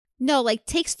No, like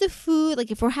takes the food,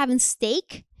 like if we're having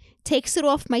steak, takes it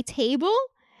off my table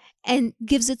and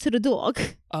gives it to the dog.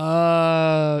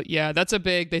 Yeah, that's a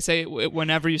big, they say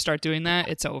whenever you start doing that,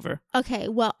 it's over. Okay,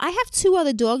 well, I have 2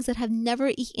 other dogs that have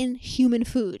never eaten human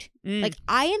food. Like,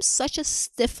 I am such a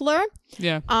stickler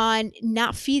on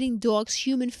not feeding dogs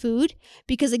human food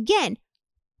because, again,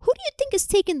 who do you think is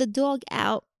taking the dog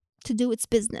out to do its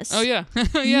business? Oh, yeah.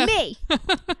 Yeah. Me.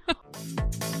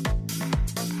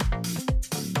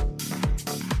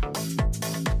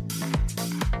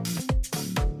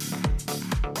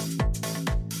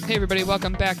 Hey everybody,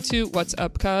 welcome back to What's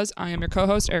Up Cuz. I am your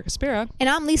co-host, Erica Spira. And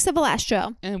I'm Lisa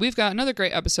Velastro. And we've got another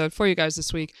great episode for you guys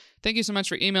this week. Thank you so much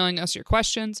for emailing us your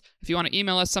questions. If you want to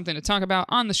email us something to talk about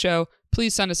on the show,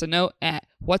 please send us a note at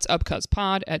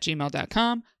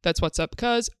whatsupcuzpod@gmail.com. That's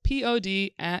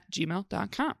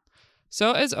whatsupcuzpod@gmail.com.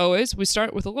 So as always, we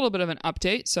start with a little bit of an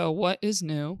update. So what is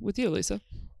new with you, Lisa?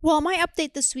 Well, my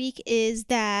update this week is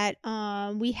that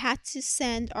we had to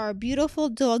send our beautiful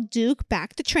dog Duke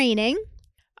back to training.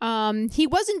 He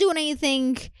wasn't doing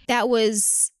anything that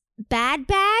was bad,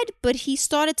 but he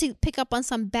started to pick up on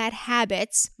some bad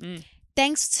habits.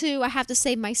 Thanks to, I have to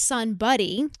say, my son,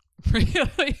 Buddy.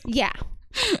 Really? Yeah.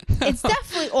 It's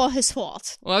definitely all his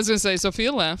fault. Well, I was going to say,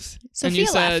 Sophia left. And you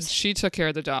said she took care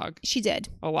of the dog. She did.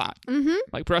 A lot. Mm-hmm.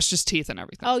 Like brushed his teeth and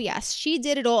everything. Oh, yes. She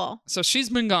did it all. So she's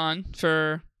been gone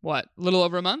for, what, a little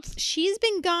over a month? She's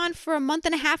been gone for a month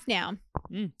and a half now.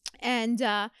 And,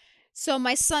 so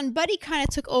my son, Buddy, kind of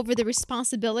took over the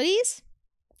responsibilities,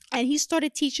 and he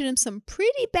started teaching him some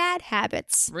pretty bad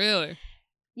habits. Really?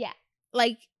 Yeah.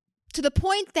 Like, to the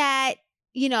point that,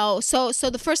 you know, so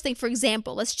the first thing, for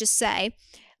example, let's just say,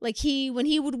 like when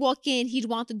he would walk in, he'd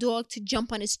want the dog to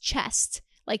jump on his chest.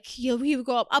 Like, he would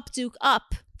go up, Duke,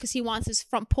 up, because he wants his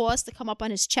front paws to come up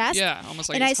on his chest. Yeah, almost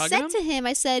like and he's hugging him? And I said to him,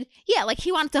 I said, yeah, like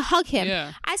he wanted to hug him.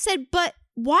 Yeah. I said, but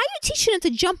why are you teaching him to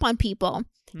jump on people?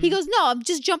 He goes, no, I'm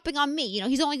just jumping on me. You know,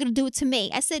 he's only going to do it to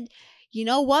me. I said, you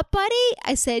know what, buddy?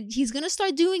 I said, he's going to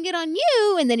start doing it on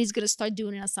you, and then he's going to start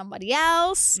doing it on somebody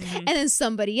else, and then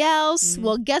somebody else.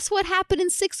 Well, guess what happened in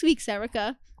 6 weeks,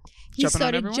 Erica? He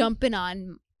started jumping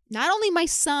on not only my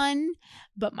son,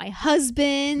 but my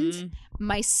husband,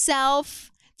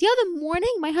 myself. The other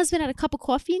morning, my husband had a cup of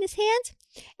coffee in his hand,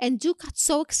 and Duke got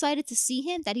so excited to see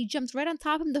him that he jumped right on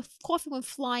top of him. The coffee went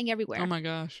flying everywhere. Oh, my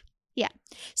gosh. Yeah.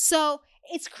 So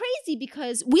it's crazy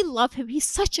because we love him. He's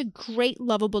such a great,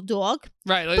 lovable dog.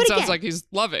 Right. It sounds like he's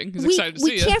loving. He's excited to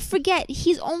see you. We can't forget,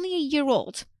 he's only a year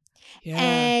old. Yeah.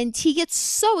 And he gets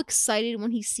so excited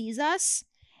when he sees us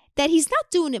that he's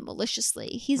not doing it maliciously.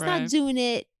 He's not doing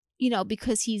it, you know,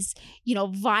 because he's, you know,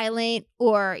 violent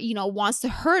or, you know, wants to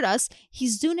hurt us.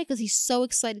 He's doing it because he's so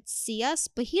excited to see us,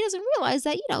 but he doesn't realize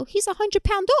that, you know, he's a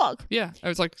 100-pound dog. Yeah. I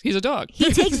was like, he's a dog.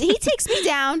 He takes me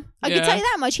down. I can tell you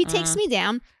that much. He takes me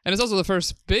down. And it's also the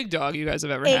first big dog you guys have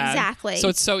ever had. Exactly. So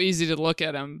it's so easy to look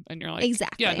at him and you're like,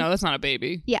 exactly. Yeah, no, that's not a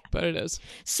baby. Yeah. But it is.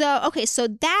 So, okay. So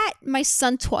that my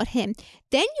son taught him.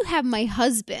 Then you have my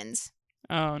husband.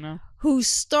 Oh, no. Who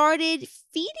started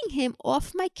feeding him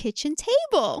off my kitchen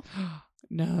table.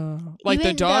 No. Like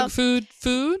the dog food?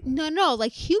 No,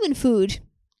 like human food.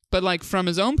 But like from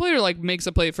his own plate or like makes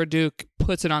a plate for Duke,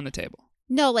 puts it on the table?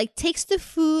 No, like takes the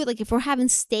food, like if we're having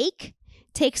steak,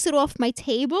 takes it off my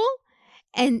table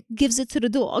and gives it to the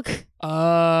dog.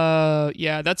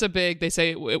 Yeah, that's a big, they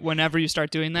say whenever you start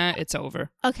doing that, it's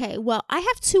over. Okay, well, I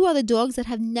have 2 other dogs that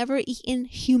have never eaten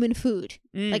human food.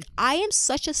 Like, I am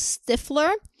such a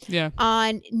stickler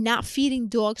on not feeding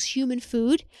dogs human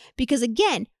food because,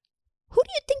 again, who do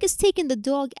you think is taking the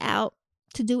dog out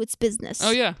to do its business?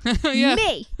 Oh, yeah. Yeah.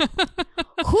 Me. Who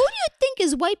do you think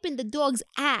is wiping the dog's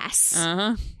ass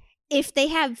if they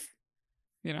have,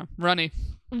 you know, runny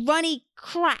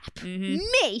crap?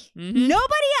 Me.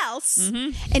 Nobody else.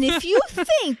 And if you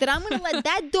think that I'm going to let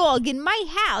that dog in my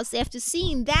house after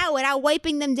seeing that without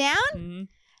wiping them down,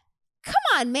 come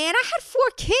on, man. I had 4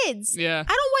 kids. Yeah.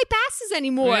 I don't wipe asses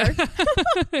anymore.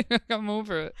 Yeah. I'm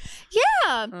over it.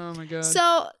 Yeah. Oh, my God.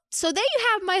 So there you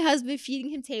have my husband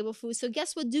feeding him table food. So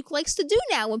guess what Duke likes to do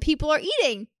now when people are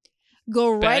eating?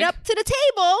 Go right up to the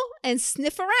table and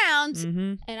sniff around.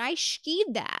 And I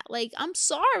skeeved that. Like, I'm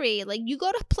sorry. Like, you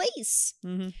go to place.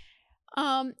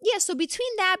 Yeah, so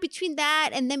between that,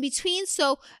 and then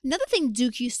so another thing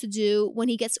Duke used to do when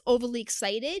he gets overly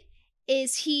excited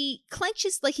is he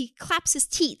clenches, like he claps his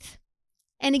teeth.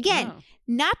 And again,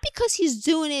 not because he's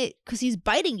doing it because he's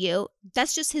biting you.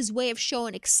 That's just his way of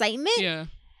showing excitement. Yeah.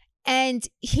 And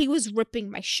he was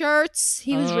ripping my shirts.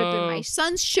 He was ripping my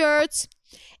son's shirts.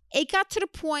 It got to the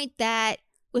point that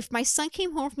if my son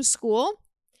came home from school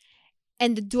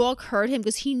and the dog heard him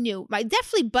because he knew.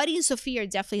 Definitely Buddy and Sophia are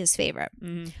definitely his favorite.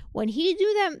 When he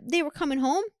knew that they were coming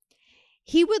home,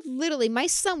 he would literally, my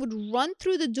son would run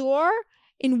through the door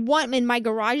in my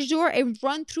garage door and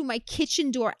run through my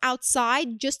kitchen door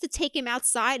outside just to take him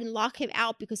outside and lock him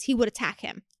out because he would attack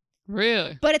him.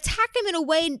 Really? But attack him in a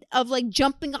way of like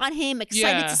jumping on him,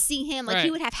 excited to see him. Like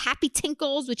he would have happy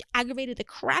tinkles, which aggravated the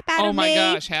crap out of me. Oh my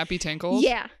gosh, happy tinkles?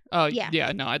 Yeah. Oh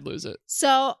yeah. No, I'd lose it.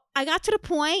 So I got to the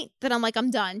point that I'm like,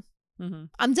 I'm done.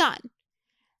 I'm done.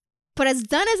 But as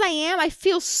done as I am, I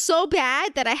feel so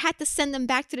bad that I had to send him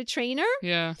back to the trainer.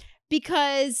 Yeah.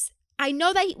 Because I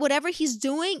know that whatever he's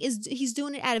doing he's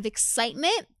doing it out of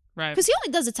excitement. Right. Because he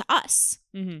only does it to us.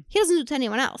 He doesn't do it to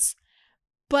anyone else.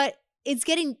 But it's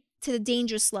getting to the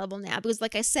dangerous level now because,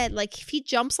 like I said, like if he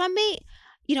jumps on me,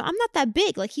 I'm not that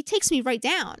big. Like he takes me right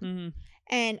down.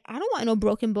 And I don't want no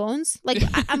broken bones. Like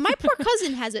my poor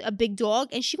cousin has a big dog,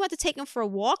 and she went to take him for a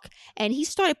walk, and he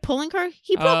started pulling her.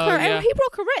 He broke he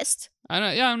broke her wrist. I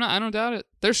don't doubt it.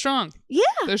 They're strong. Yeah.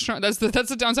 They're strong. That's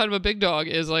the downside of a big dog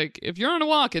is like if you're on a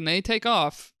walk and they take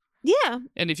off. Yeah.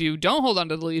 And if you don't hold on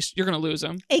to the leash, you're going to lose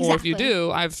them. Exactly. Or if you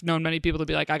do, I've known many people to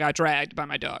be like, I got dragged by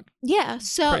my dog. Yeah.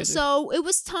 So Crazy. So it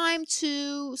was time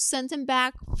to send him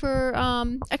back for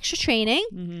extra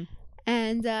training.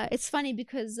 And it's funny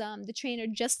because the trainer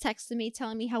just texted me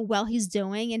telling me how well he's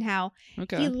doing and how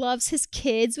he loves his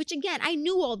kids, which again, I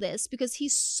knew all this because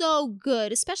he's so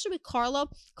good, especially with Carlo.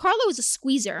 Carlo is a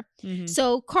squeezer.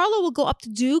 So Carlo will go up to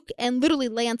Duke and literally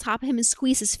lay on top of him and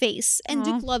squeeze his face. And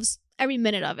Duke loves every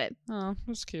minute of it. Oh,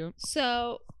 that's cute.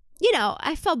 So,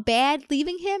 I felt bad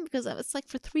leaving him because it's like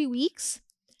for 3 weeks.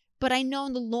 But I know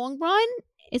in the long run,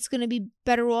 it's going to be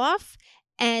better off.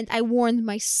 And I warned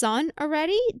my son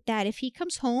already that if he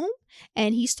comes home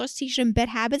and he starts teaching him bad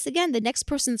habits again, the next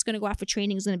person that's going to go out for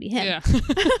training is going to be him. Yeah.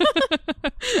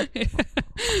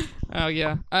 Oh,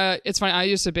 yeah. It's funny. I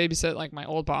used to babysit like my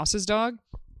old boss's dog,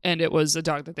 and it was a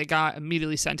dog that they got,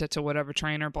 immediately sent it to whatever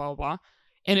trainer, blah, blah, blah.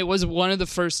 And it was one of the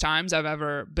first times I've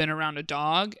ever been around a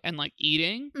dog and like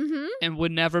eating and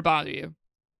would never bother you.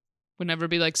 Would never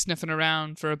be like sniffing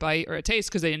around for a bite or a taste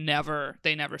because they never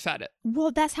fed it. Well,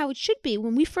 that's how it should be.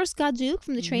 When we first got Duke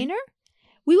from the trainer,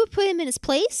 we would put him in his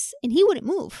place and he wouldn't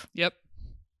move. Yep.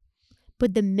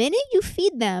 But the minute you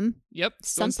feed them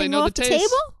something off the table,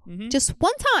 just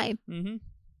one time,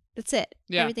 that's it.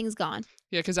 Yeah. Everything's gone.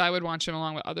 Yeah, because I would watch him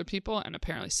along with other people, and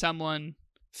apparently someone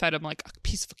fed him like a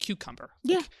piece of a cucumber.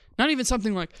 Yeah. Like, not even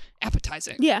something like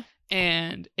appetizing. Yeah.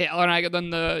 And then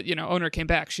the owner came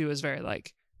back, she was very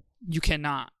like, you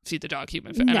cannot feed the dog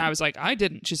human food. No. And I was like, I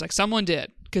didn't. She's like, someone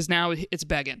did. Because now it's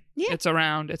begging. Yeah. It's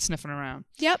around. It's sniffing around.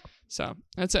 Yep. So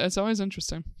it's always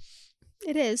interesting.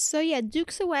 It is. So yeah,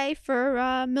 Duke's away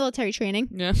for military training.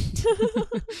 Yeah.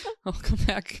 I'll come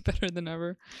back better than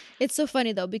ever. It's so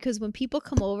funny though, because when people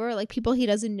come over, like people he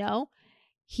doesn't know,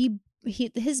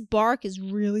 his bark is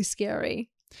really scary.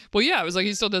 Well, yeah, it was like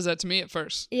he still does that to me at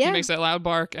first. Yeah. He makes that loud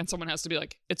bark and someone has to be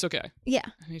like, it's okay. Yeah.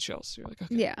 And he chills. You're like,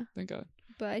 okay. Yeah. Thank God.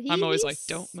 But I'm always like,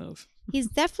 don't move. He's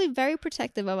definitely very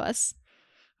protective of us.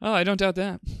 Oh, I don't doubt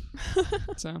that.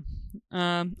 So,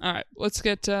 all right, let's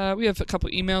get, we have a couple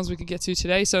emails we could get to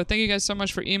today. So thank you guys so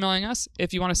much for emailing us.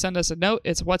 If you want to send us a note,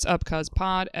 it's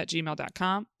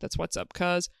whatsupcuzpod@gmail.com. That's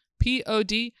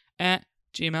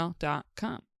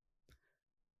whatsupcuzpod@gmail.com.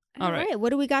 All right. What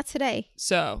do we got today?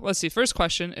 So let's see. First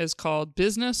question is called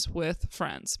Business with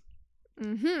Friends.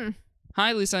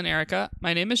 Hi, Lisa and Erica.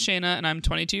 My name is Shayna, and I'm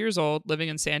 22 years old, living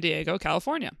in San Diego,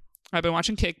 California. I've been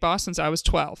watching Cake Boss since I was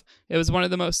 12. It was one of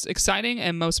the most exciting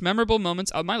and most memorable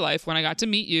moments of my life when I got to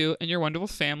meet you and your wonderful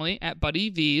family at Buddy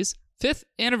V's 5th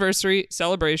anniversary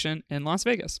celebration in Las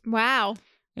Vegas. Wow.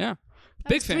 Yeah. That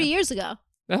Big was fan. 3 years ago.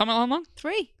 How long?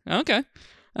 3. Okay.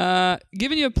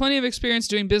 Given you have plenty of experience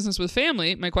doing business with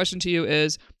family, my question to you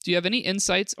is, do you have any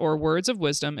insights or words of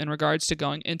wisdom in regards to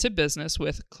going into business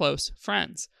with close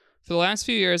friends? For the last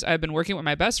few years, I've been working with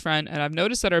my best friend, and I've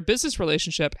noticed that our business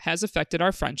relationship has affected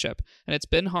our friendship, and it's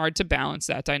been hard to balance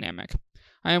that dynamic.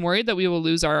 I am worried that we will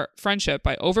lose our friendship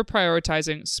by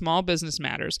over-prioritizing small business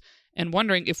matters and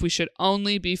wondering if we should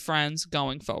only be friends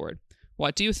going forward.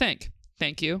 What do you think?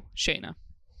 Thank you, Shayna.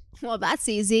 Well, that's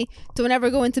easy. Don't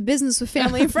ever go into business with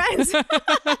family and friends.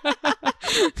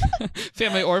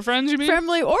 Family or friends, you mean?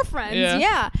 Family or friends,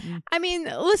 yeah. I mean,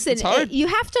 listen, you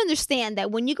have to understand that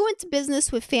when you go into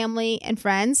business with family and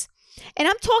friends, and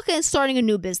I'm talking starting a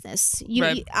new business,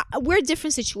 we're a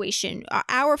different situation.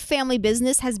 Our family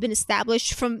business has been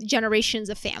established from generations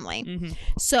of family.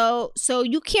 So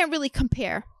you can't really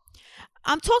compare.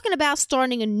 I'm talking about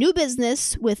starting a new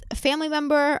business with a family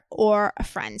member or a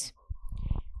friend.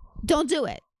 Don't do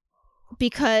it,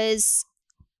 because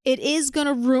it is going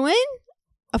to ruin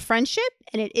a friendship,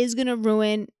 and it is going to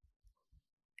ruin,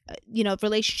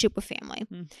 relationship with family.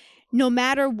 No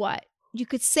matter what. You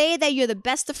could say that you're the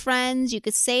best of friends. You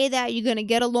could say that you're going to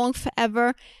get along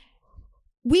forever.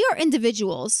 We are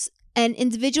individuals, and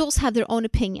individuals have their own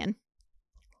opinion.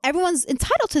 Everyone's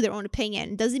entitled to their own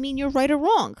opinion. Doesn't mean you're right or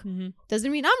wrong.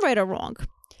 Doesn't mean I'm right or wrong.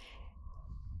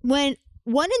 When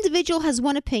one individual has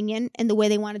one opinion and the way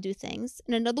they want to do things,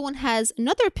 and another one has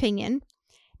another opinion,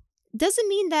 doesn't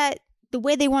mean that the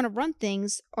way they want to run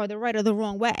things are the right or the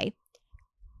wrong way.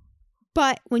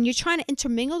 But when you're trying to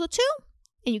intermingle the two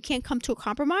and you can't come to a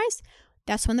compromise,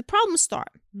 that's when the problems start.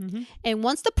 And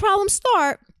once the problems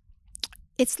start,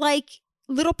 it's like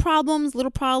little problems,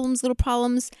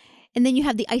 and then you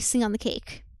have the icing on the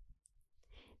cake.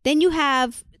 Then you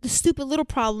have the stupid little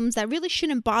problems that really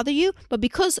shouldn't bother you, but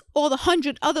because all the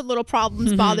 100 other little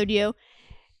problems bothered you,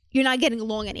 you're not getting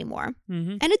along anymore.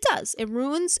 And it does. It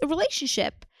ruins a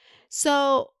relationship.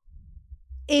 So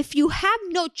if you have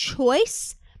no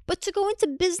choice but to go into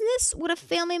business with a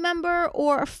family member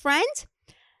or a friend,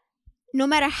 no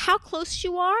matter how close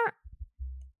you are,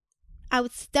 I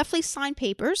would definitely sign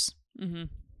papers.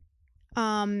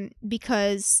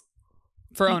 Because...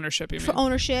 For ownership, you mean? For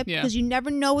ownership, because you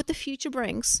never know what the future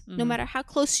brings, no matter how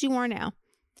close you are now.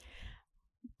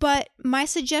 But my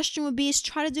suggestion would be is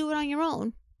try to do it on your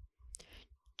own.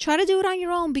 Try to do it on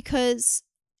your own, because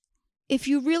if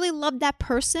you really love that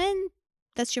person,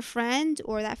 that's your friend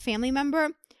or that family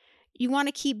member, you want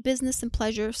to keep business and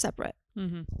pleasure separate.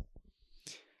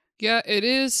 Yeah, it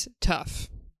is tough.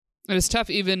 It is tough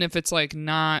even if it's like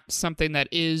not something that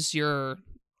is your,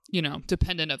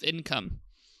 dependent of income.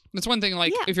 That's one thing,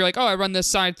 like, if you're like, oh, I run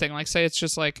this side thing, like, say it's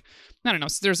just like, I don't know,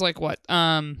 there's like what,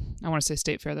 I want to say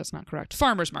state fair, that's not correct,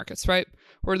 farmers markets, right?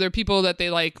 Where there are people that they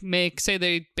like say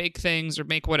they bake things or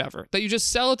make whatever, that you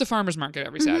just sell at the farmers market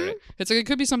every Saturday. It's like, it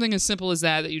could be something as simple as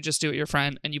that you just do with your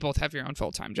friend and you both have your own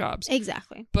full-time jobs.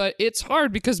 Exactly. But it's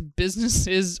hard because business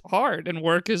is hard and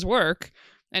work is work.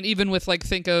 And even with like, I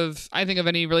think of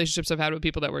any relationships I've had with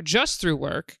people that were just through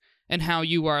work and how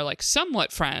you are like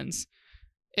somewhat friends.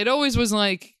 It always was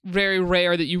like very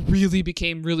rare that you really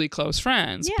became really close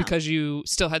friends because you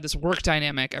still had this work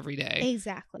dynamic every day.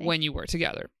 Exactly. When you were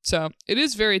together. So it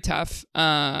is very tough.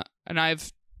 And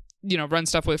I've, run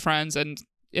stuff with friends and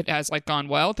it has like gone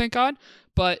well, thank God.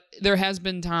 But there has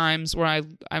been times where I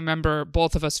remember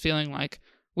both of us feeling like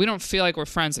we don't feel like we're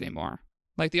friends anymore.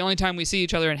 Like the only time we see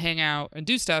each other and hang out and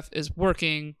do stuff is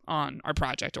working on our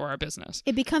project or our business.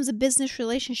 It becomes a business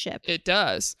relationship. It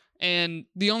does. And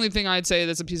the only thing I'd say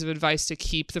that's a piece of advice to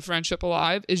keep the friendship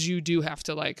alive is you do have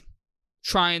to like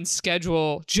try and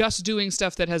schedule just doing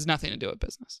stuff that has nothing to do with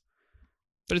business.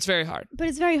 But it's very hard.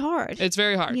 It's very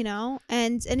hard.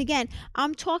 And again,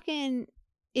 I'm talking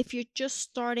if you're just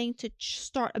starting to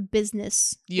start a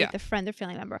business with a friend or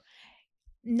family member.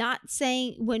 Not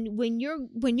saying when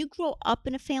you grow up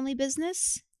in a family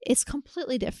business, it's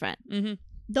completely different.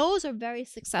 Those are very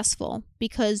successful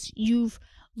because you've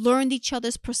learned each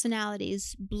other's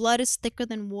personalities. Blood is thicker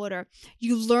than water.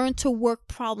 You learn to work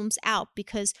problems out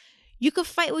because you could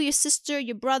fight with your sister,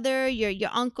 your brother,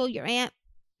 your uncle, your aunt,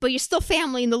 but you're still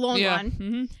family in the long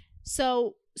run.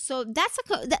 So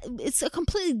it's a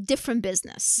completely different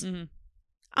business.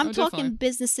 I'm talking definitely.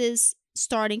 Businesses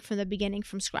starting from the beginning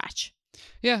from scratch.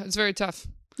 Yeah, it's very tough.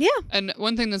 Yeah. And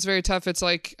one thing that's very tough, it's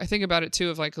like, I think about it too,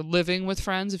 of like living with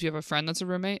friends. If you have a friend that's a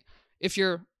roommate, if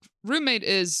your roommate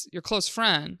is your close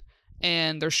friend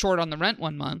and they're short on the rent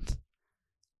one month,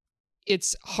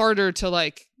 it's harder to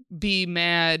like be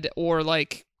mad or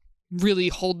like really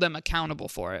hold them accountable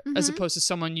for it as opposed to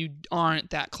someone you aren't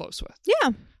that close with.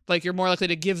 Yeah. Like you're more likely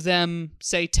to give them,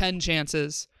 say, 10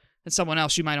 chances and someone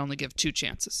else you might only give 2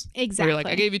 chances. Exactly. Where you're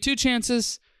like, I gave you 2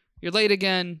 chances, you're late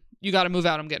again, you got to move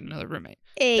out, I'm getting another roommate.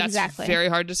 Exactly. That's very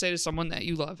hard to say to someone that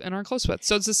you love and are close with.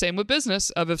 So it's the same with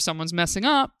business of if someone's messing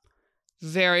up,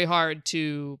 very hard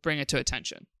to bring it to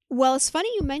attention. Well, it's funny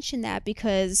you mentioned that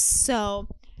because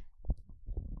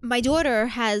my daughter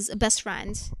has a best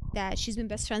friend that she's been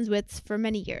best friends with for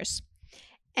many years.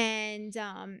 And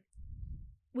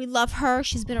we love her.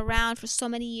 She's been around for so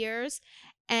many years.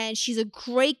 And she's a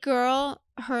great girl.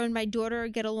 Her and my daughter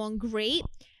get along great.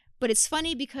 But it's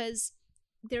funny because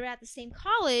they're at the same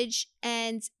college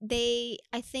and they,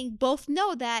 I think, both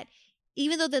know that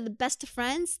even though they're the best of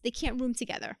friends, they can't room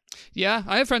together. Yeah,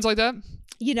 I have friends like that.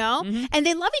 And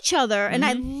they love each other. And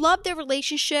I love their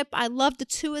relationship. I love the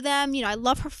two of them. I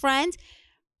love her friend.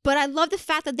 But I love the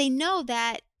fact that they know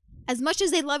that as much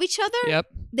as they love each other,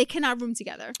 they cannot room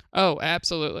together. Oh,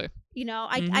 absolutely.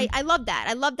 I love that.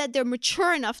 I love that they're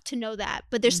mature enough to know that,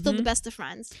 but they're still the best of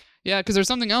friends. Yeah, because there's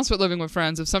something else with living with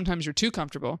friends. If sometimes you're too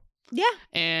comfortable. Yeah.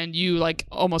 And you like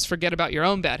almost forget about your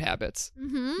own bad habits.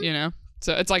 Mm-hmm. You know.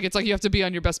 So it's like you have to be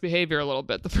on your best behavior a little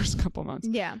bit the first couple months.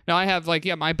 Yeah. Now I have like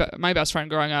my best friend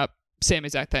growing up, same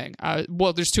exact thing.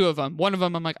 Well, there's two of them. One of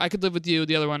them I'm like I could live with you.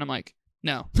 The other one I'm like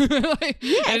no. Like,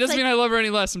 yeah, and it doesn't mean I love her any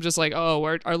less. I'm just like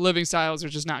our living styles are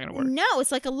just not gonna work. No,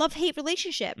 it's like a love-hate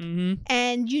relationship. Mm-hmm.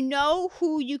 And you know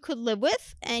who you could live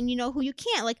with and you know who you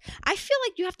can't. Like I feel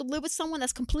like you have to live with someone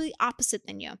that's completely opposite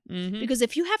than you. Mm-hmm. Because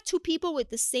if you have two people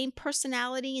with the same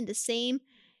personality and the same,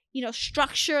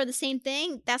 structure, the same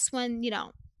thing, that's when,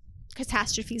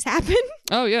 catastrophes happen.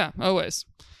 Oh yeah, always.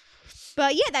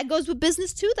 But yeah, that goes with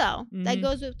business too, though. Mm-hmm. That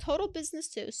goes with total business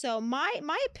too. So my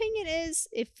opinion is,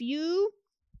 if you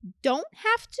don't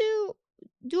have to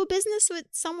do a business with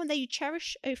someone that you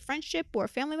cherish a friendship or a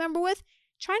family member with,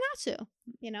 try not to.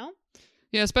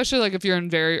 Yeah, especially like if you're in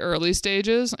very early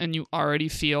stages and you already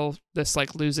feel this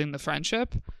like losing the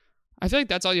friendship. I feel like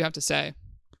that's all you have to say.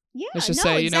 Yeah, let's just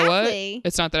say, exactly. You know what?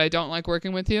 It's not that I don't like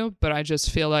working with you, but I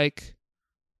just feel like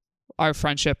our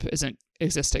friendship isn't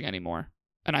existing anymore.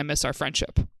 And I miss our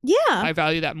friendship. Yeah. I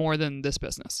value that more than this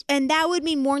business. And that would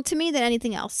mean more to me than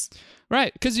anything else.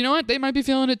 Right. Because you know what? They might be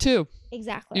feeling it too.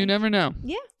 Exactly. You never know.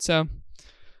 Yeah. So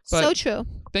true.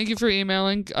 Thank you for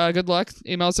emailing. Good luck.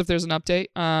 Email us if there's an update.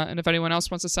 And if anyone else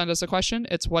wants to send us a question,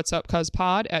 it's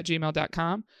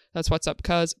whatsupcuzpod@gmail.com. That's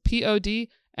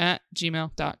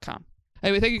whatsupcuzpod@gmail.com.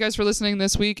 Anyway, thank you guys for listening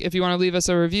this week. If you want to leave us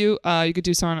a review, you could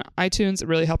do so on iTunes. It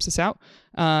really helps us out.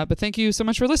 But thank you so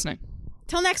much for listening.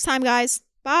 Till next time, guys.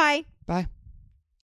 Bye. Bye.